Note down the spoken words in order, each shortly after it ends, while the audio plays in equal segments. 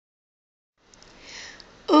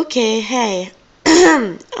Okay, hey.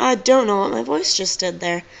 I don't know what my voice just did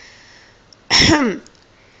there.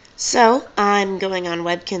 So, I'm going on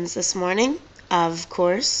Webkinz this morning, of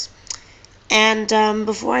course. And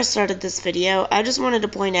before I started this video, I just wanted to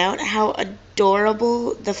point out how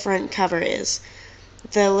adorable the front cover is.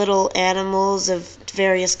 The little animals of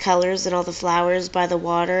various colors and all the flowers by the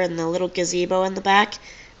water and the little gazebo in the back.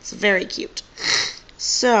 It's very cute.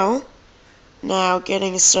 So, now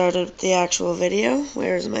getting started with the actual video.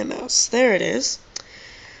 Where's my mouse? There it is.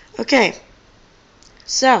 Okay,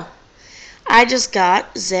 so I just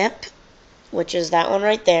got Zip, which is that one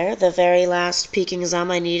right there, the very last peking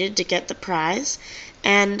Zum I needed to get the prize.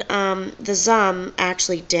 And the Zum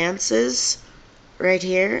actually dances right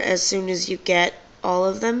here as soon as you get all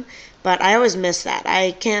of them, but I always miss that.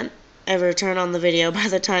 I can't ever turn on the video by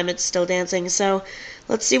the time it's still dancing, so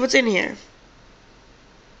let's see what's in here.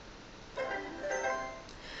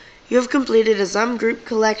 You have completed a Zum group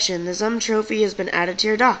collection. The Zum trophy has been added to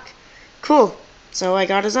your dock. Cool. So I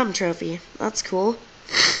got a Zum trophy. That's cool.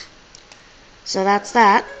 So that's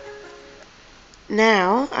that.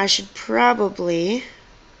 Now I should probably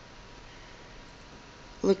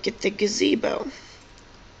look at the gazebo.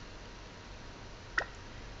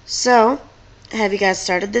 So, have you guys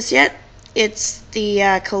started this yet? It's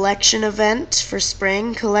the collection event for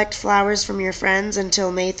spring. Collect flowers from your friends until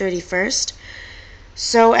May 31st.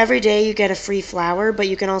 So every day you get a free flower, but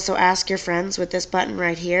you can also ask your friends with this button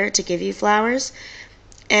right here to give you flowers.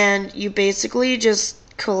 And you basically just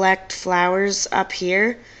collect flowers up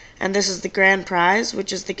here, and this is the grand prize,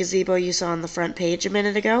 which is the gazebo you saw on the front page a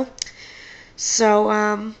minute ago.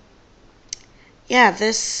 So, yeah,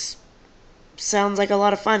 this sounds like a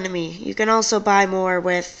lot of fun to me. You can also buy more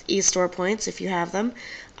with eStore points if you have them.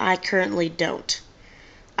 I currently don't.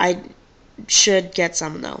 I should get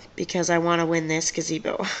some though, because I want to win this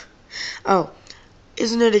gazebo. Oh,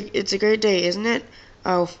 it's a great day, isn't it?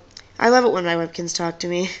 Oh, I love it when my Webkinz talk to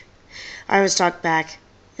me. I always talk back.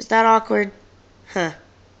 Is that awkward? Huh,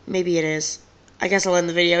 maybe it is. I guess I'll end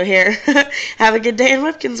the video here. Have a good day in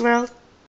Webkinz World.